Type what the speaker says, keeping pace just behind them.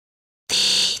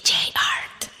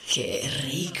Qué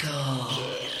rico.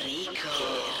 Qué rico.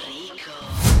 Qué rico.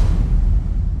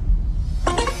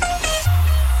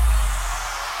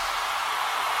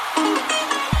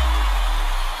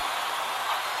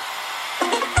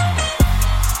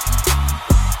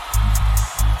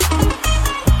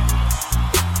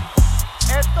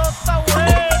 Esto está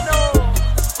bueno.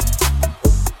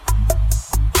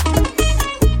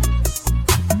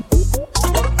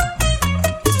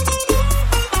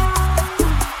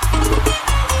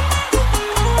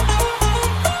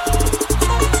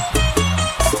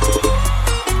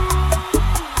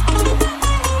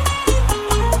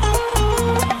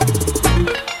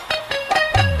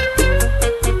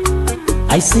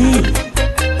 ¡Ay, sí!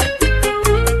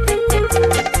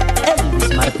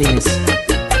 Elvis Martínez.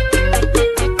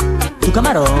 Tu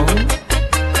camarón.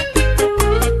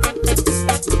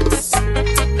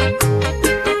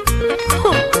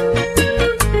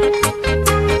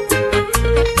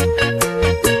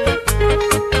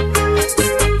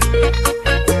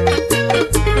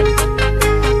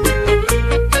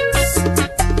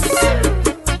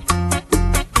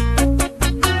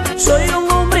 Soy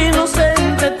un hombre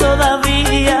inocente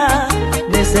todavía.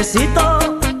 Necesito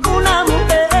una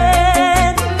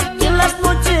mujer que en las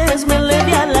noches me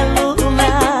eleve a la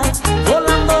luna,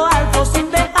 volando alto sin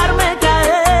dejarme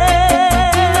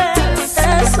caer.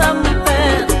 Esa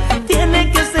mujer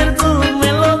tiene que ser tú,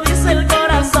 me lo dice el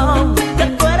corazón, que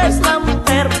tú eres la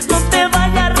mujer. No te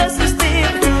vayas a resistir,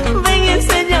 ven y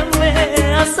enséñame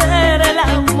a hacer el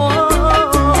amor.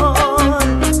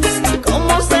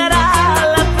 ¿Cómo será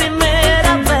la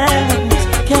primera vez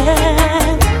que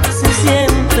se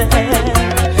siente?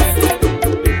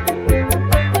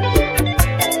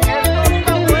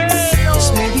 Es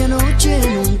medianoche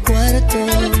en un cuarto,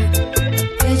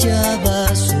 ella va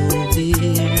a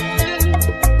subir.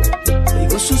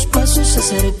 Oigo sus pasos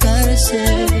acercarse,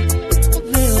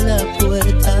 veo la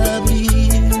puerta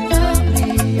abrir.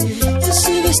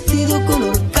 Ese vestido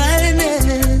color carne,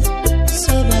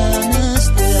 sábanas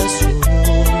de azul,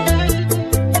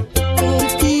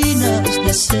 cortinas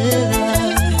de seda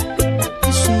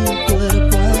y su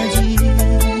cuerpo allí.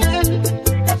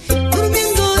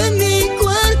 Durmiendo en mi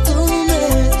cuarto me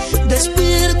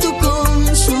despierto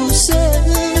con su ser.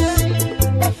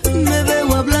 Me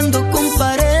veo hablando con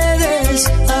paredes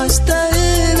hasta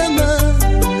el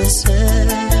amanecer.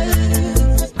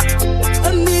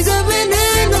 Amiga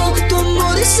veneno, tu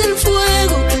amor es el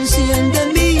fuego que enciende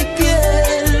mi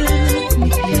piel.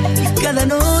 Y cada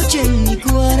noche en mi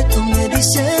cuarto me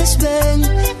dices ven,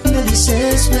 me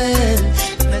dices ven,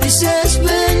 me dices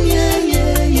ven, yeah,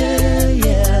 yeah, yeah,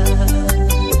 yeah.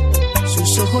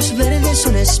 Sus ojos verdes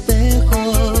son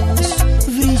espejos,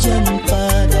 brillan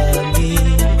para mí.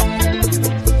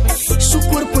 Su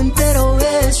cuerpo entero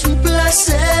es un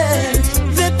placer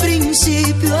de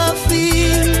principio a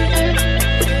fin.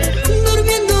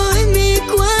 Durmiendo en mi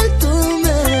cuarto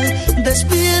me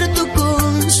despierto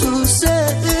con su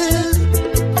ser.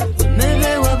 Me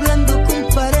veo hablando con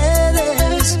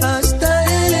paredes hasta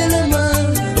el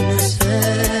amanecer.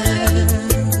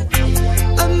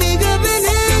 Amiga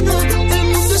veneno, el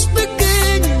mundo es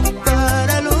pequeño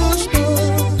para los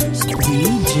dos.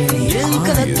 Y en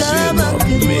cada cama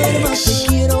que duermas te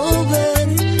quiero ver,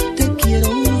 te quiero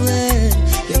ver,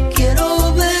 te quiero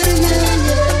ver, yeah,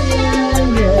 yeah,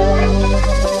 yeah.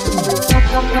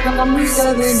 Amiga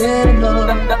veneno,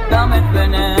 Dame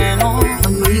veneno,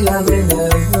 amiga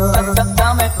veneno,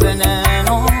 dame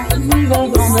veneno, amiga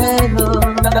veneno,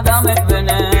 dame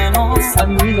veneno,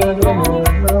 amiga veneno.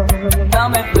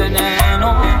 dame veneno.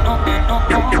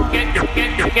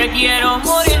 Que quiero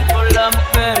morir por la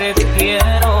mujer que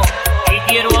quiero, y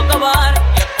quiero acabar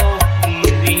ya con mi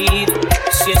vida.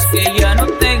 Si es que ya no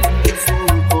tengo su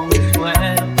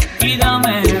consuelo, y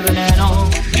dame veneno,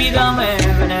 y dame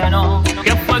veneno.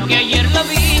 Que fue que ayer la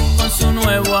vi con su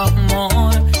nuevo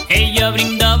amor. Ella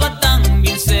brindaba tan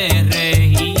bien, se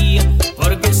reía,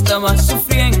 porque estaba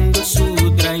sufriendo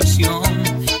su traición.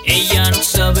 Ella no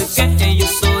sabe que yo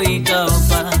soy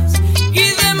capaz y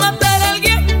de matar a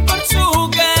alguien por su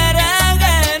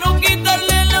querer, no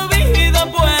quitarle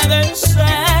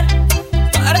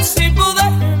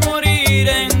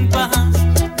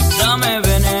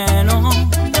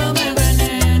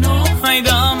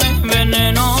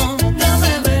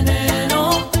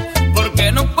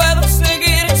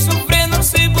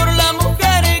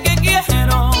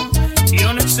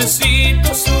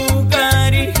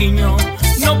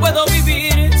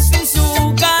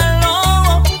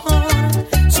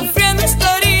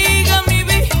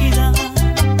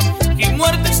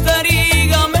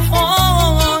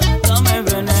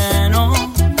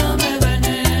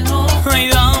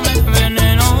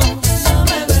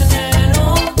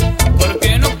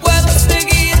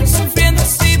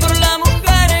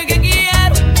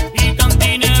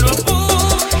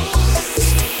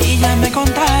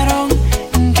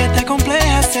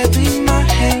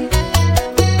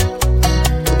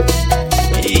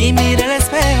Y mira el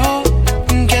espejo,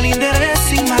 qué linda eres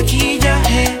sin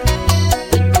maquillaje.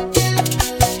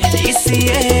 Y si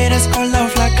eres gorda o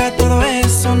flaca, todo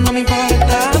eso no me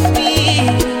importa a mí.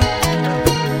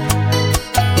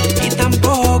 Y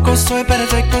tampoco soy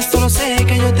perfecto, solo sé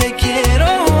que yo te quiero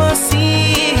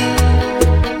así.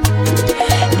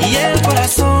 Y el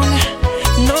corazón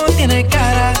no tiene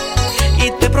cara,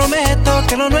 y te prometo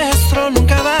que lo nuestro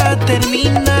nunca va a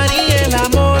terminar. Y el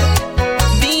amor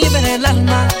vive en el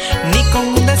alma, ni con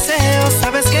un deseo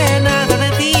sabes que nada de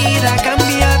ti la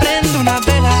cambia. Prende una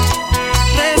vela,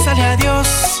 rézale a Dios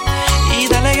y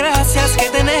dale gracias que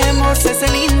tenemos ese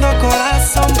lindo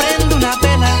corazón. Prende una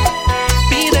vela,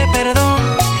 pide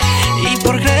perdón, y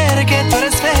por creer que tú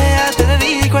eres fea te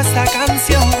dedico esta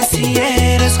canción. Si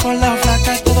eres gorda o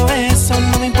flaca, todo eso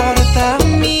no me importa a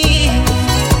mí.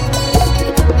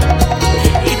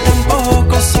 Y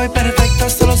tampoco soy perfecto,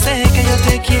 solo sé que yo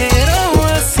te quiero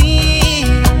así.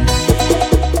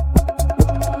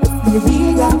 Que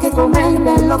digan, que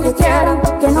comenten lo que quieran,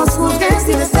 que nos juzguen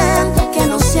si desean, que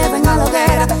nos lleven a la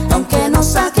hoguera, aunque nos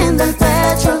saquen del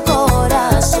pecho el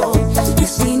corazón.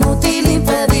 Es inútil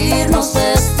impedirnos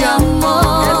este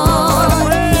amor.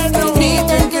 Que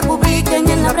griten, que publiquen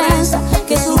en la prensa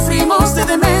que sufrimos de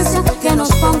demencia, que nos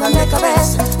pongan de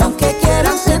cabeza, aunque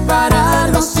quieran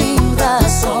separarnos sin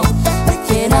razón, que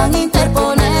quieran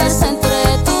interponerse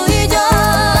entre tú y yo.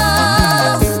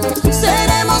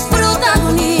 Seremos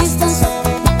protagonistas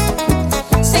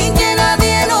sin que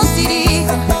nadie nos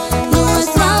dirija.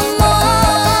 Nuestro amor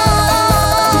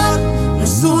no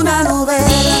es una novela,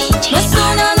 no es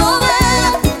una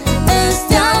novela.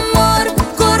 Este amor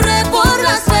corre por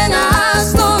las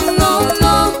venas, no, no,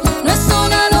 no. No es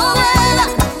una novela,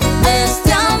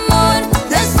 este amor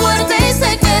es fuerte y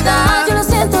se queda. Yo lo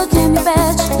siento aquí en mi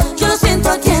pecho, yo lo siento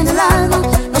aquí en el alma.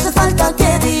 No hace falta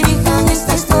que dirijan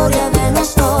esta historia de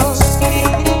los dos.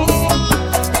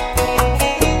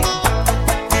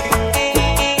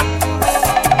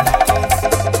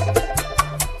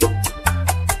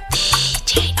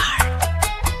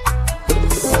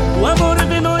 Tu amor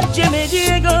de noche me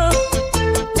llegó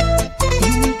y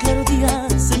un claro día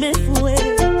se me fue.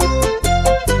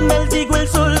 Maldigo el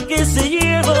sol que se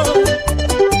llevó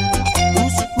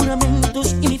tus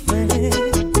juramentos y mi fe.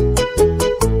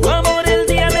 Tu amor el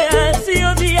día me hace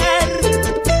odiar,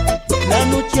 la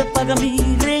noche apaga mi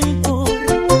rencor,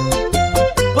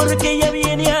 porque ella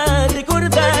viene a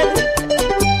recordar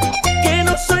que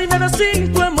no soy nada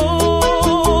sin tu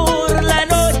amor. La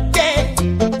noche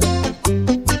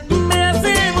me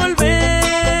hace volver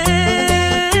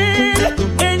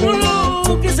en un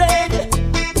enloquecer.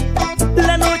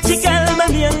 La noche calma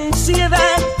mi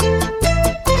ansiedad,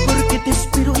 porque te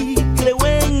espero y creo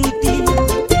en ti,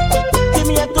 que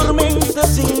me atormenta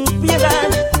sin piedad,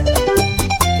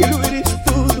 que lo eres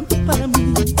todo para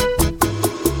mí.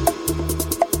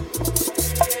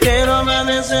 Quiero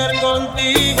amanecer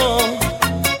contigo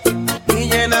y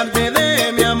llenarte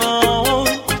de mi amor.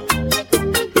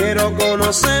 Quiero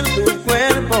conocer tu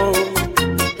cuerpo,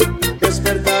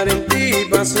 despertar en ti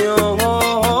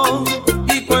pasión.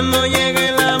 Y cuando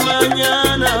llegue la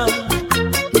mañana,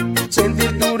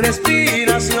 sentir tu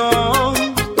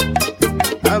respiración.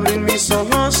 Abrir mis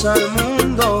ojos al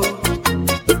mundo,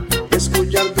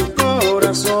 escuchar tu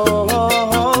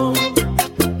corazón.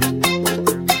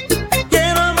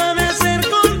 Quiero amanecer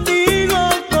contigo,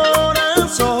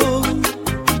 corazón,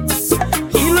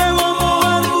 y luego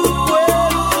mojar tu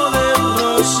cuerpo de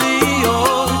rocío,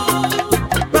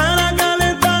 para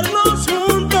calentarnos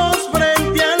juntos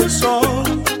frente al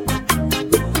sol,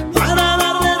 para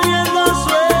darle rienda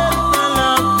suelta a la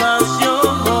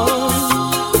pasión.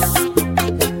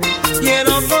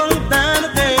 Quiero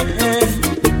contarte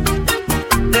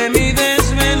de mi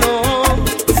desvelo,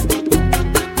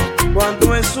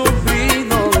 cuánto he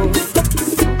sufrido.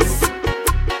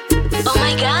 Oh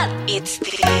my God, it's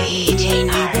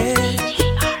Deejay.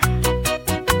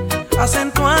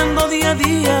 Acentuando día a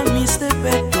día mis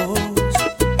defectos,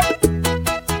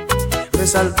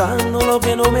 resaltando lo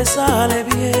que no me sale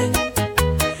bien,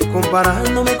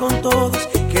 comparándome con todos,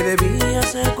 que debía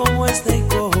ser como este y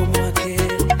como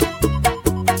aquel.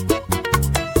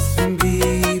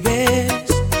 Vives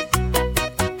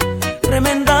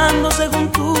remendando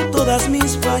según tú todas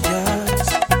mis fallas,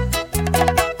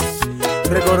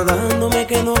 recordándome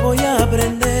que no voy a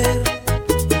aprender,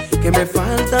 que me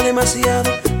falta demasiado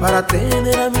para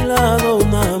tener a mi lado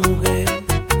una mujer.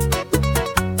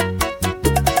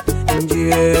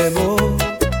 Llevo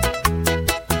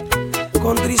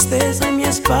con tristeza en mi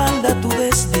espalda tu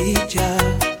desdicha.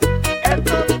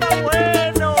 Esto está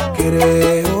bueno.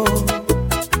 Creo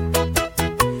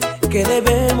porque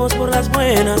debemos por las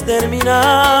buenas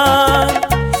terminar.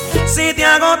 Si te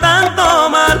hago tanto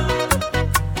mal,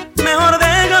 mejor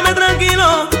déjame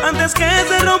tranquilo antes que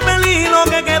se rompa el hilo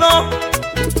que quedó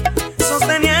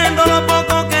sosteniendo lo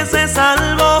poco que se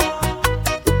salvó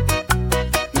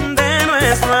de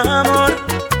nuestro amor.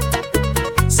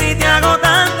 Si te hago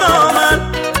tanto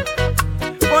mal,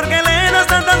 porque le das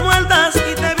tantas vueltas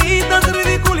y te evitas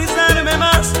ridiculizarme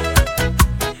más,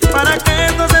 para que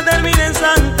esto se termine en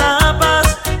santa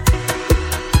paz.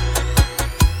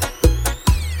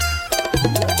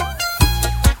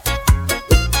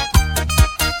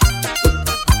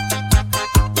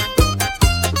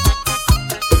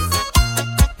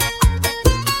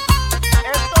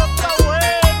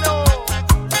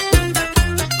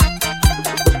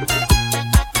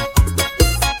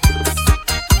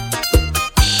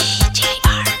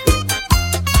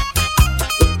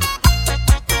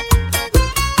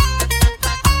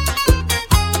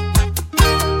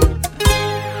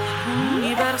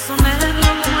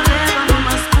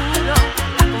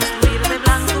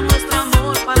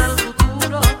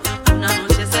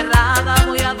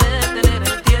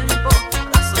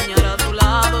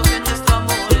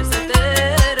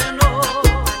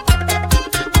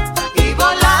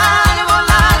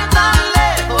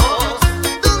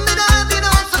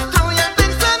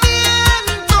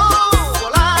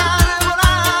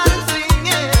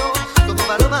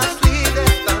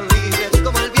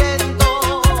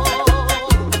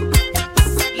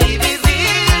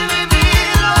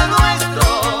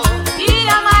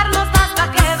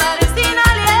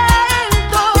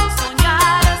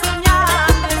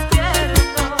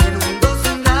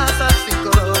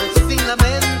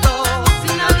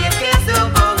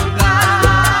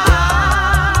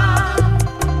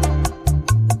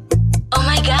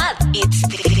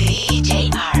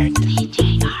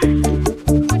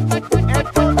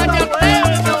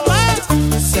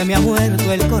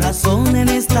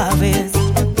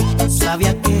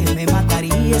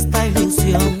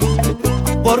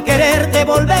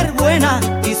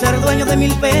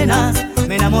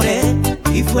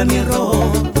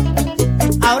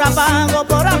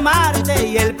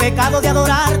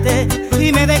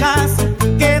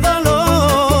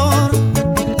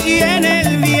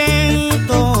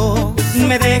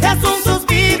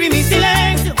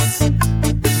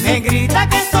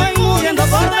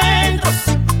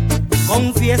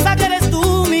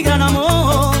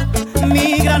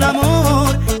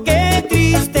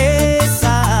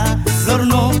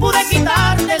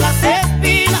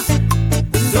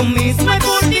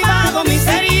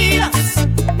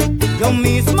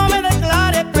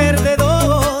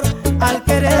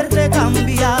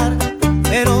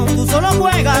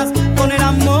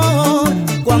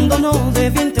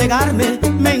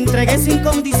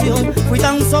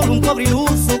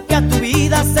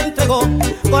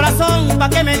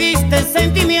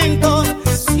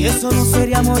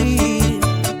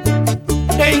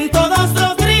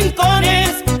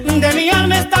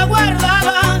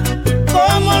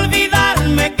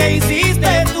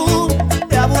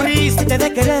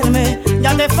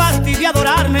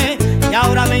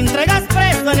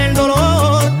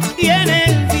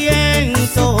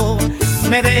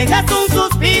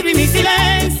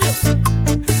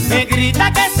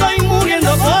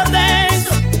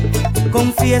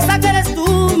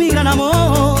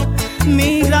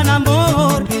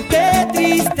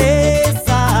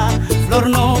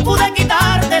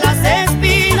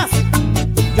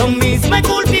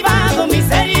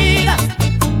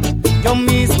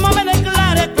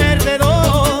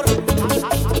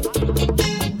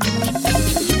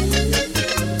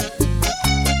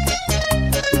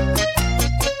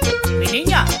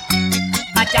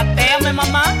 Bachatéame,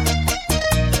 mamá.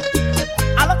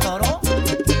 A lo toro.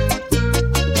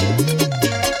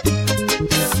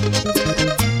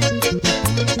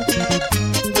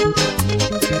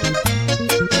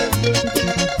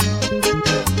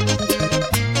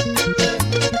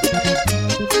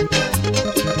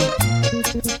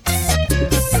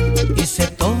 Hice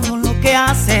todo lo que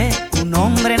hace un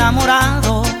hombre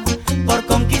enamorado por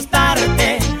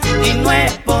conquistarte y no he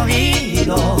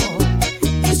podido.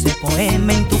 Hice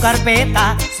poema en tu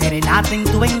carpeta, serenata en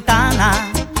tu ventana,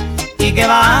 y que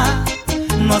va,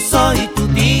 no soy tu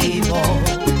tipo.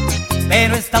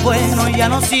 Pero está bueno, ya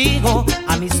no sigo,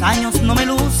 a mis años no me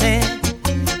luce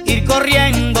ir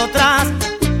corriendo tras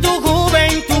tu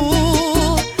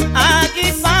juventud.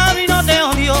 Aquí Fabi no te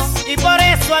odio y por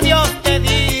eso adiós te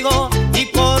digo y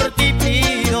por ti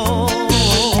pido.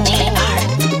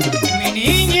 Mi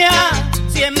niña,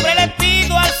 siempre le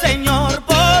pido al Señor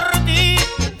por ti,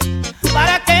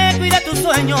 para que cuide tus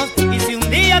sueños y si un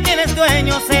día tienes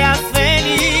dueño seas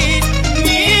feliz.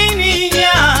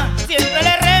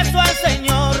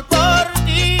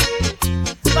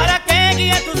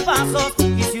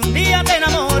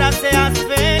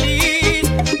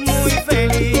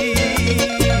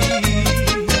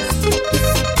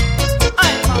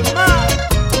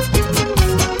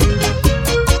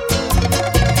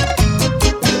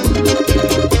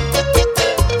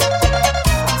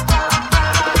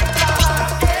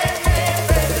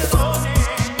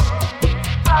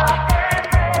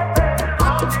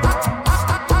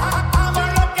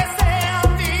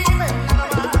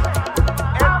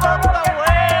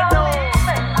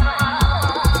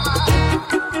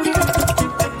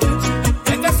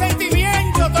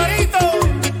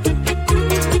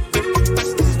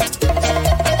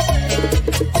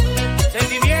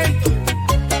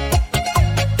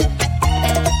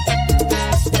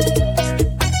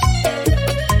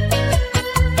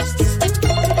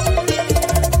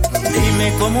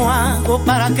 Dime cómo hago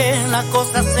para que la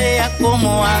cosa sea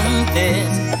como antes,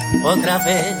 otra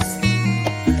vez.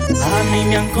 A mí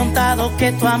me han contado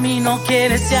que tú a mí no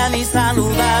quieres ya ni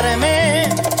saludarme.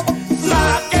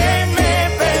 Pa' que me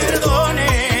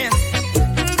perdones,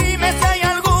 dime si hay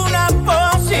alguna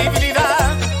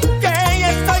posibilidad, que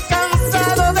ya estoy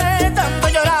cansado de tanto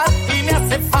llorar y me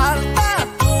hace falta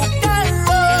tu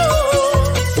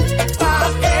calor. Pa'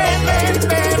 que me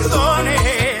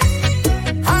perdones,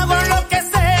 hago lo que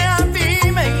sea,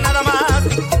 dime nada más.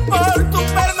 Por tu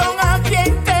perdón a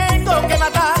quien tengo que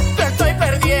matar, te estoy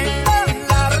perdiendo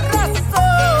la razón.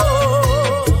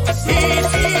 Y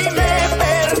si me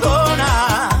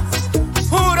perdonas,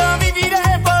 juro viviré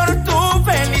por tu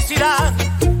felicidad,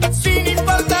 sin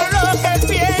importar lo que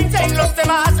piensen los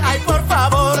demás. Ay, por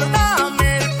favor,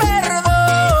 dame el perdón.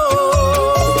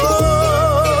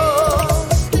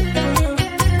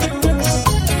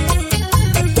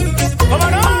 ¡Cómo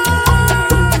no!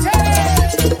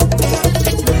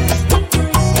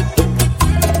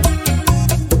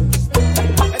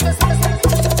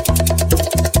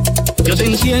 Yo te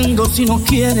entiendo si no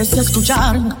quieres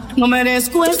escuchar, no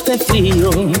merezco este frío.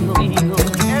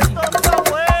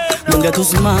 De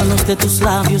tus manos, de tus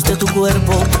labios, de tu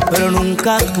cuerpo, pero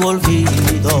nunca tu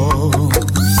olvido.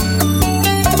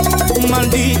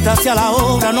 Maldita sea la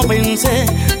hora, no pensé,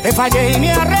 te fallé y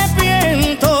me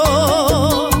arrepiento.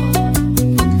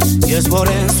 Y es por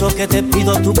eso que te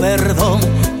pido tu perdón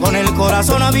con el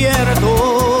corazón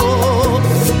abierto.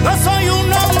 No soy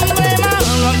un hombre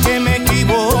malo, aunque me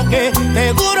equivoque,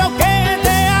 te juro que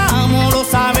te amo, lo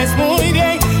sabes muy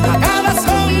bien. Acabas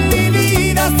con mi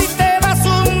vida si te vas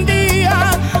un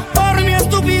día por mi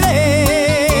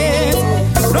estupidez.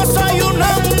 No soy un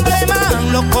hombre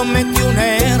malo, cometí un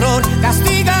error,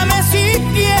 castígame si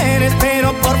quieres,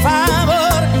 pero por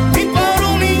favor, ni por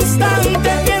un instante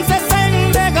pienses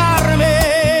en negarme.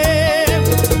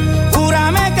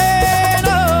 Júrame que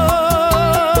no.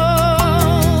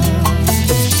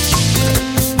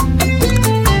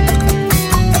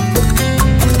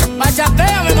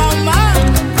 Bachatéame, mamá.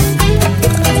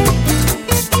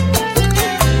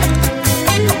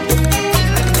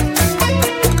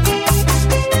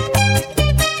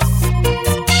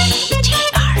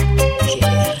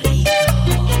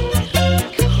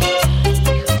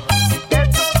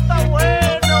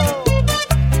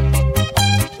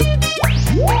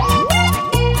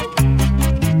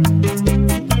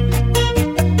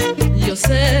 Yo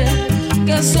sé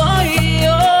que soy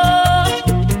yo,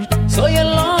 soy el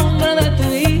hombre de tu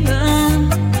vida,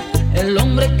 el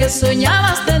hombre que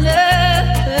soñabas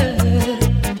tener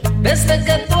desde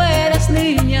que tú eres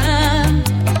niña,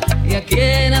 y a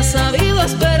quien has sabido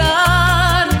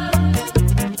esperar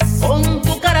con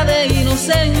tu cara de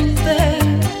inocente,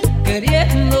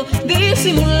 queriendo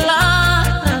disimular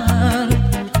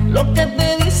lo que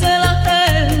te dice la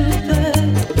gente,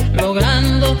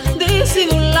 logrando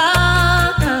disimular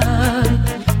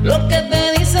lo que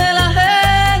te dice la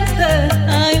gente.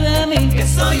 Ay de mí, que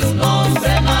soy un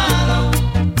hombre malo,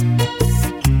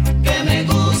 que me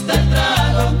gusta el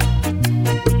trago,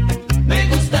 me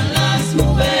gustan las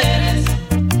mujeres,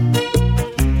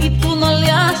 y tú no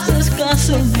le haces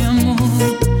caso, mi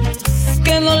amor,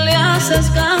 que no le haces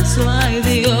caso. Ay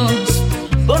Dios,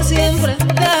 por siempre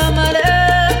te amaré,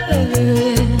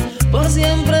 por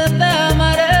siempre te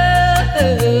amaré.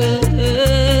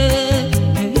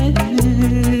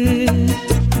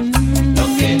 Lo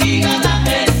que diga la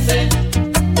gente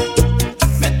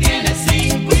me tiene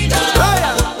sin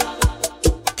cuidado.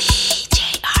 DJ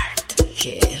Art,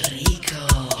 qué rico,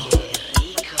 qué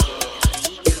rico.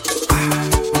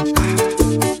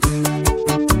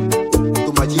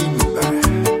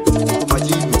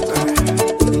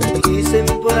 Dicen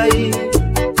por ahí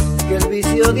que el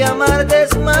vicio de amarte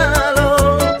es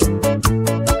malo,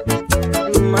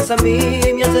 mas a mí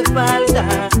me hace falta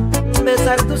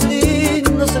besar tus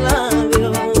lindos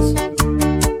labios.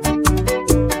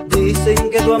 Dicen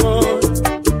que tu amor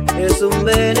es un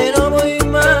veneno muy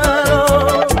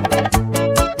malo,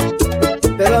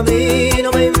 pero a mí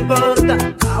no me importa,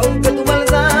 aunque tu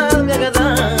maldad me haga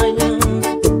daño.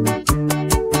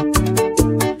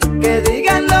 Que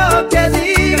digan lo que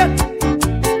digan,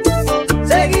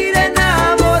 seguiré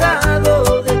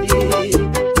enamorado de ti,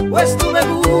 pues tú me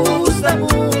gustas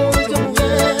mucho,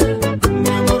 mujer. Mi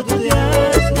amor, tú te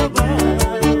has robado.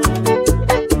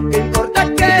 ¿Qué importa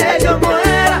que yo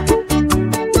muera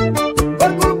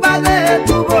por culpa de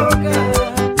tu boca?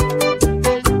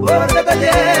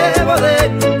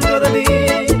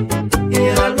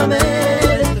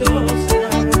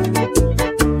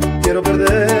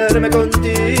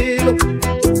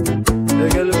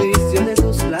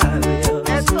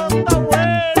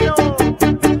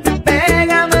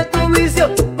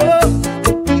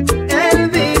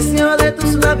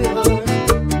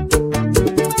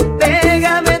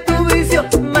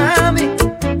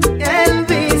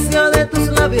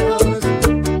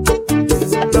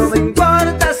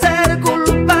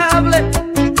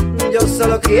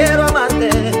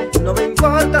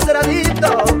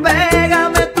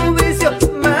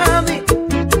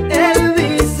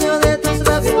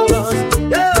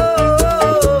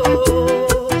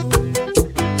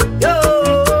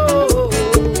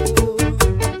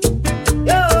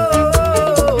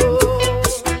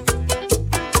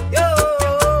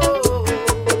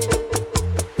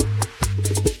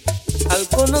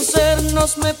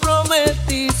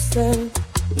 dijiste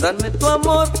darme tu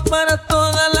amor para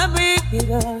toda la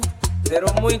vida, pero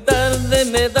muy tarde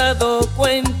me he dado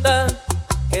cuenta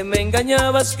que me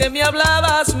engañabas, que me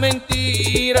hablabas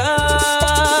mentiras.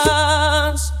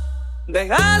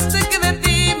 Dejaste que de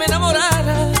ti me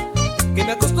enamorara, que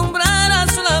me acostumbrara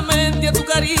solamente a tu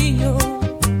cariño,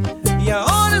 y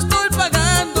ahora estoy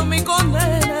pagando mi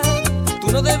condena.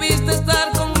 Tú no debiste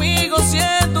estar conmigo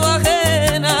siendo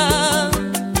ajena.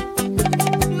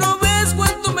 No ves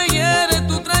cuánto me hiere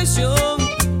tu traición,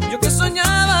 yo que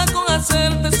soñaba con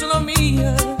hacerte solo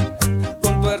mía.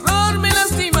 Con tu error me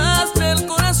lastimaste el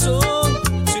corazón,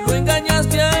 si lo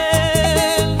engañaste a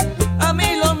él, a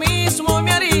mí lo mismo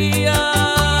me haría.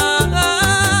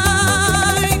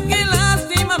 Ay, qué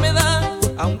lástima me da,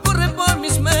 aún corre por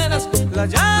mis venas la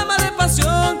llama de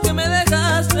pasión que me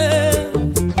dejaste,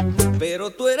 pero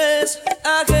tú eres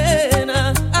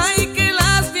ajena. Ay, qué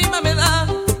lástima me da,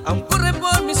 aún corre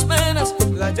por mis venas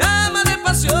la llama de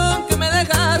pasión que me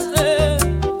dejaste,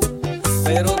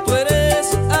 pero tú eres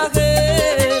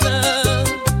ajena.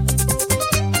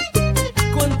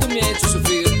 Cuánto me ha hecho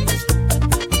sufrir,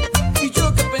 y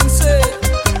yo que pensé,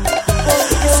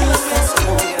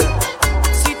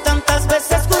 si tantas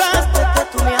veces juraste que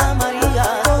tú me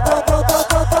amarías,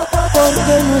 ¿por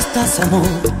qué no estás, amor?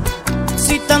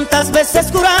 Si tantas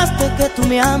veces juraste que tú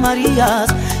me amarías,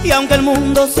 y aunque el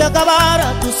mundo se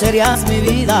acabara, tú serías mi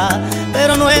vida,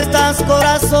 pero no estás,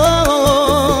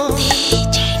 corazón.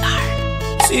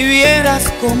 Si vieras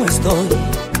cómo estoy,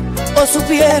 o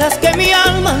supieras que mi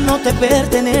alma no te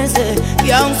pertenece,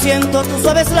 y aún siento tus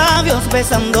suaves labios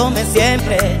besándome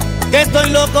siempre, que estoy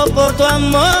loco por tu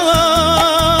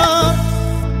amor.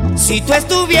 Si tú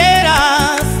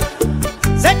estuvieras,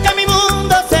 sé que mi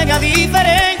mundo sería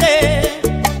diferente,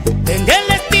 tendría el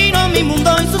destino, mi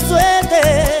mundo y su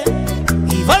suerte,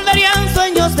 y volverían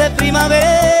sueños de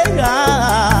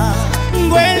primavera.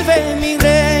 Vuelve, mi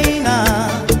reina,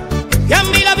 que a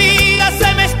mí la vida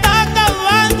se me está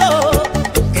acabando,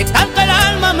 que tanto el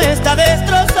alma me está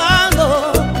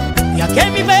destrozando, y aquí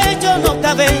en mi pecho no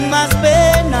caben más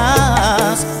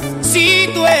penas. Si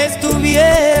tú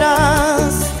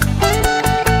estuvieras,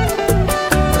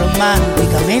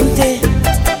 románticamente,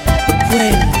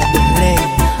 vuelve, mi reina.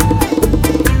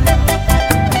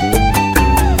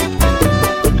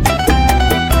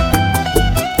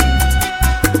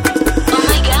 Oh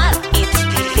my God, it's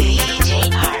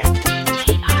Deejay.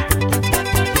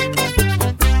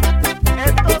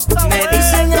 Me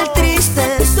dicen el triste,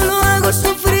 solo hago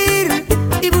sufrir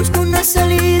y busco una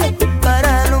salida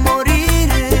para no morir,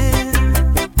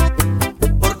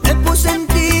 porque puse en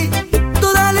ti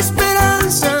toda la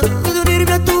esperanza de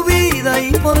unirme a tu vida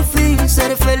y por fin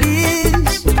ser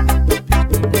feliz.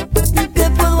 ¿Qué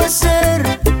puedo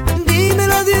hacer?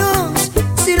 Dímelo a Dios,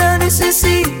 si la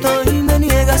necesito y me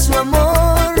niega su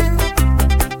amor.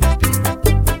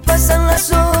 Pasan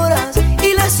las horas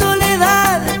y la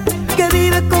soledad que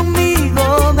vive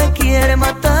conmigo me quiere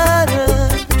matar.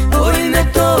 Hoy me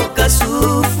toca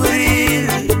sufrir,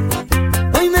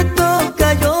 hoy me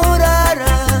toca llorar.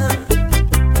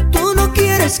 Tú no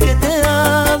quieres que te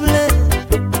hable,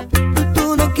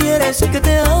 tú no quieres que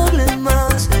te hable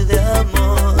más de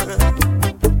amor.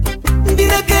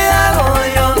 Dime qué hago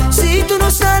yo si tú no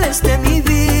sales de mi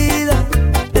vida.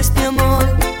 Este amor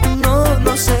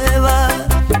no se va,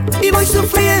 y voy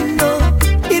sufriendo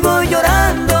y voy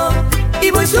llorando, y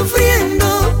voy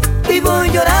sufriendo y voy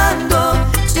llorando.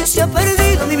 Si se ha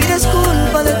perdido mi vida es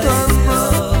culpa de tu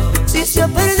amor, si se ha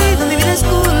perdido mi vida es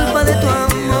culpa de tu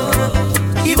amor.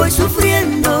 Y voy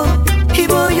sufriendo y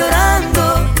voy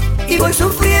llorando, y voy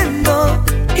sufriendo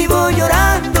y voy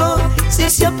llorando. Si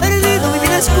se ha perdido mi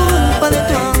vida es culpa de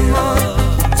tu amor,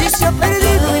 si se ha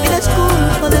perdido mi vida es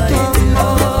culpa de tu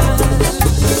amor.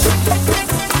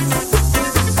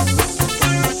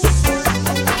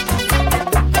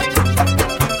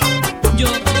 yo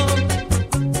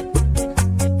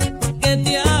que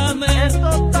te ame. Esto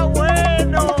está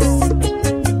bueno.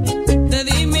 Te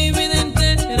di mi vida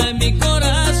entera y mi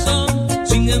corazón,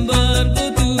 sin embargo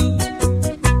tú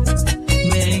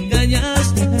me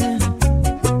engañaste.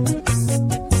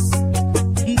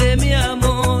 De mi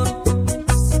amor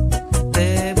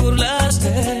te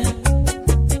burlaste.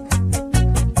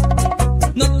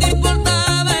 No te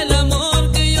importaba el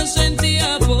amor que yo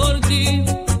sentía por ti.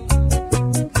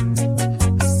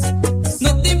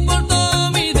 No te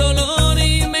importó mi dolor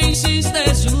y me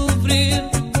hiciste sufrir.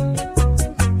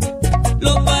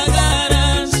 Lo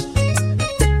pagarás,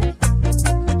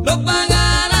 lo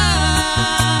pagarás.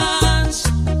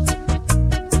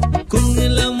 Con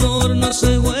el amor no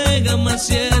se juega más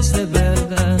si es de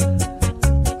verdad.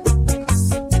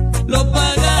 Lo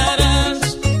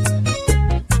pagarás,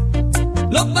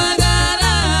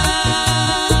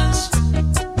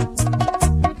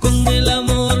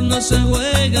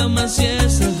 dígame si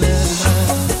eso es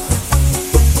verdad.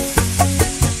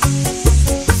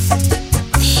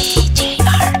 DJ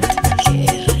Art,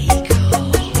 qué rico.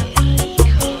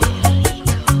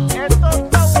 Esto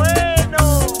está bueno.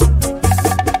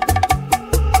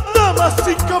 Damas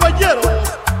y caballeros,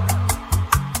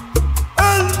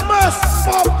 el más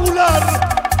popular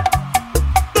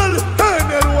del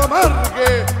género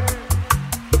amargue,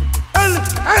 el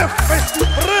jefe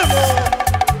supremo,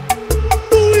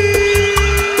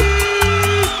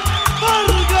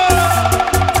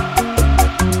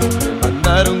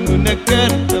 mandaron una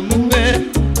carta, mujer,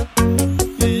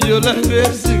 y yo la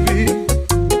recibí.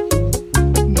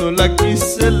 No la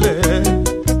quise leer,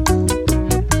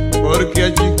 porque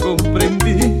allí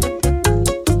comprendí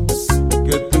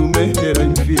que tú me eras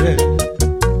infiel.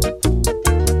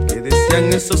 Que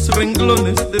decían esos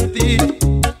renglones de ti,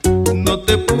 no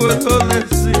te puedo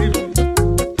decir,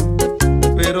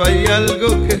 pero hay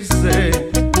algo que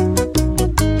sé,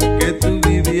 que tú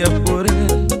vivías por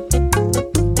él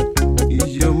y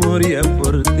yo moría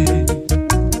por ti.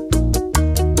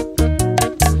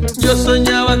 Yo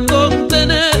soñaba con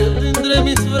tenerte entre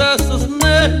mis brazos,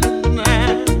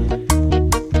 nena,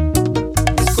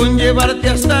 con llevarte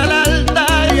hasta el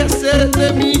altar y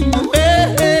hacerte mi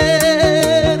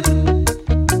mujer.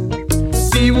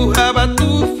 Dibujaba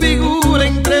tu figura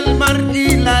entre el mar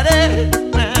y la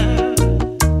arena,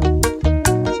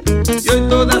 y hoy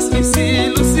todas mis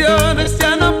ilusiones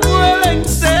ya no pueden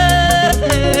ser.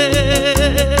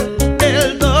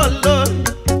 El dolor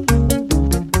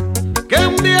que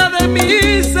un día de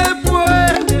mí se fue,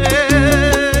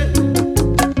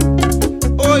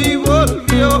 hoy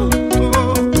volvió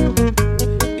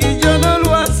y yo no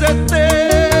lo acepté.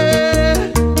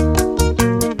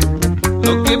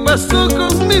 Lo que pasó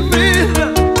con mi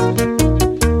vida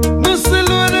no se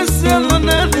lo he deseado a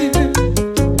nadie,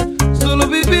 solo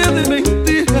vivía de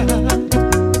mentira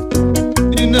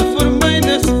de una forma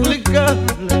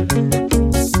inexplicable.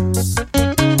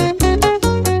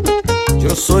 Yo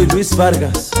soy Luis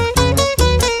Vargas,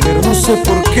 pero no sé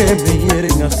por qué me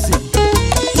hieren así.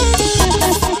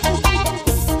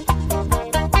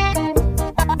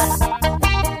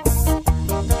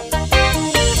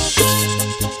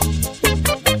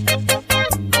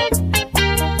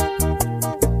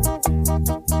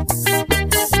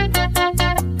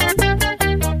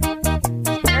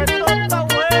 Esto está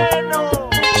bueno.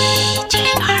 DJ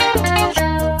Art.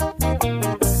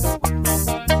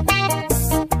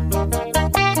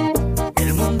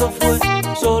 El mundo fue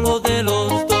solo de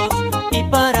los dos y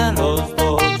para los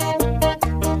dos.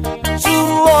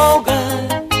 Su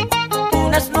hogar,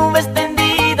 unas nubes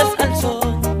tendidas al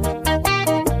sol.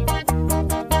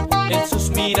 En sus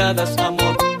miradas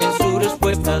amor, en sus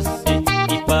respuestas sí.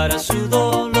 Y para su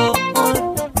dolor,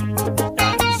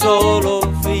 tan solo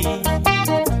fui.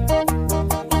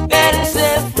 Él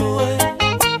se fue,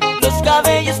 los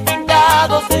cabellos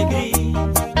pintados de gris.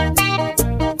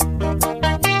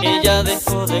 Ella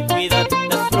dejó de cuidar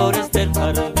las flores del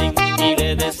jardín y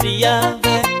le decía,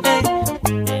 ven.